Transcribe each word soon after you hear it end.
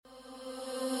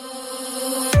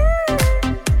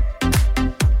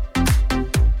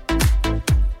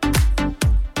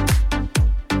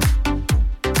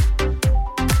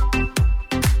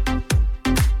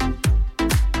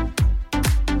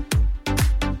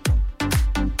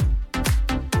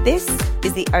This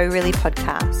is the Oh Really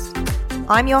podcast.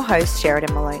 I'm your host,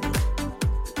 Sheridan Maloney.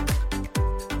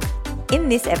 In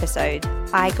this episode,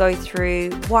 I go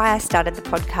through why I started the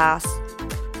podcast,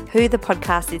 who the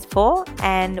podcast is for,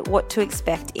 and what to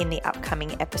expect in the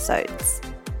upcoming episodes.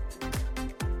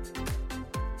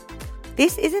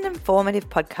 This is an informative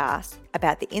podcast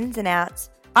about the ins and outs,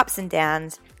 ups and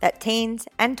downs that teens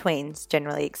and tweens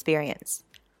generally experience.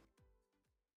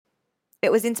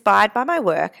 It was inspired by my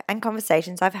work and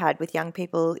conversations I've had with young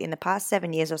people in the past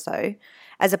 7 years or so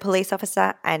as a police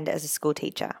officer and as a school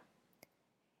teacher.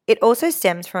 It also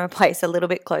stems from a place a little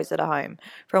bit closer to home,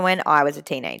 from when I was a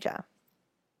teenager.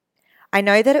 I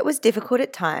know that it was difficult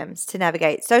at times to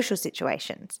navigate social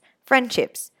situations,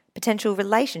 friendships, potential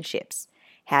relationships,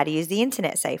 how to use the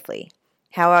internet safely,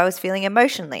 how I was feeling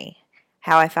emotionally,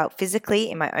 how I felt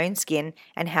physically in my own skin,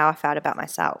 and how I felt about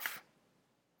myself.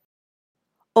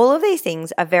 All of these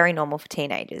things are very normal for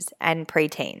teenagers and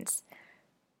preteens.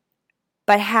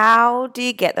 But how do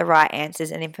you get the right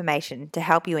answers and information to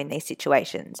help you in these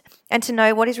situations and to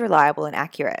know what is reliable and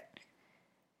accurate?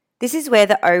 This is where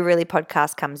the Oh Really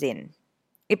podcast comes in.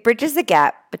 It bridges the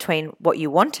gap between what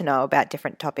you want to know about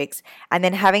different topics and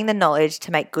then having the knowledge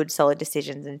to make good, solid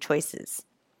decisions and choices.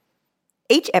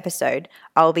 Each episode,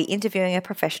 I will be interviewing a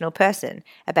professional person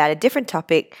about a different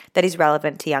topic that is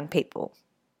relevant to young people.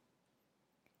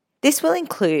 This will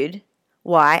include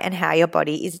why and how your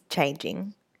body is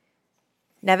changing,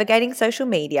 navigating social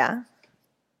media,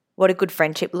 what a good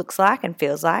friendship looks like and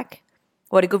feels like,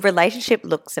 what a good relationship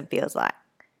looks and feels like,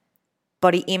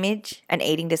 body image and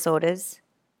eating disorders,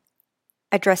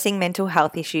 addressing mental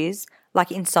health issues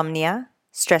like insomnia,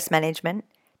 stress management,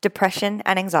 depression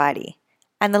and anxiety,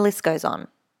 and the list goes on.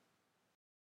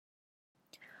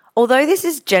 Although this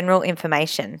is general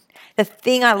information, the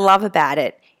thing I love about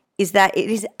it is that it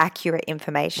is accurate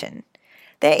information.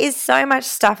 There is so much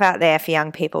stuff out there for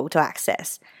young people to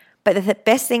access, but the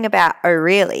best thing about Oh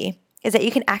Really is that you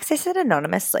can access it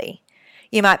anonymously.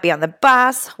 You might be on the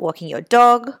bus, walking your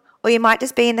dog, or you might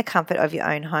just be in the comfort of your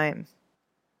own home.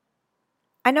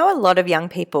 I know a lot of young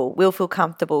people will feel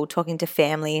comfortable talking to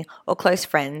family or close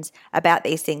friends about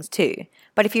these things too,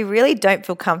 but if you really don't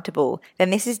feel comfortable, then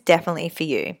this is definitely for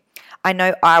you. I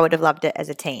know I would have loved it as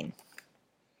a teen.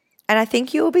 And I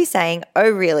think you will be saying, oh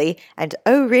really, and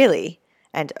oh really,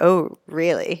 and oh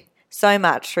really, so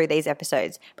much through these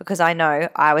episodes because I know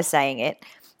I was saying it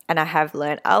and I have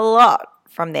learned a lot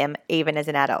from them even as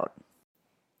an adult.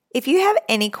 If you have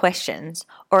any questions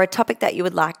or a topic that you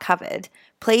would like covered,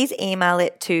 please email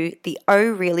it to the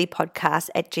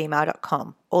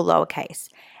ohreallypodcast@gmail.com, all lowercase,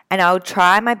 and I'll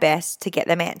try my best to get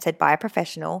them answered by a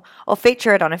professional or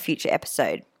feature it on a future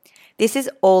episode. This is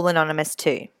all anonymous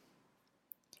too.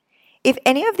 If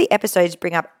any of the episodes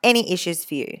bring up any issues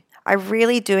for you, I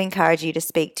really do encourage you to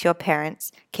speak to your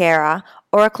parents, carer,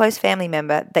 or a close family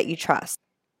member that you trust.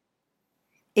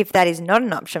 If that is not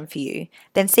an option for you,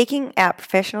 then seeking out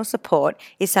professional support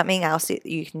is something else that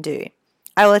you can do.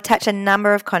 I will attach a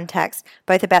number of contacts,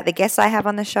 both about the guests I have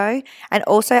on the show and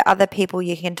also other people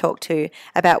you can talk to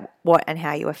about what and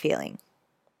how you are feeling.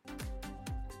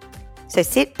 So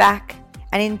sit back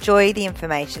and enjoy the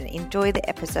information, enjoy the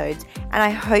episodes, and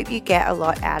I hope you get a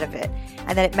lot out of it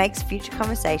and that it makes future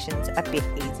conversations a bit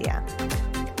easier.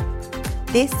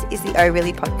 This is the Oh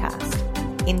Really podcast.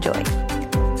 Enjoy.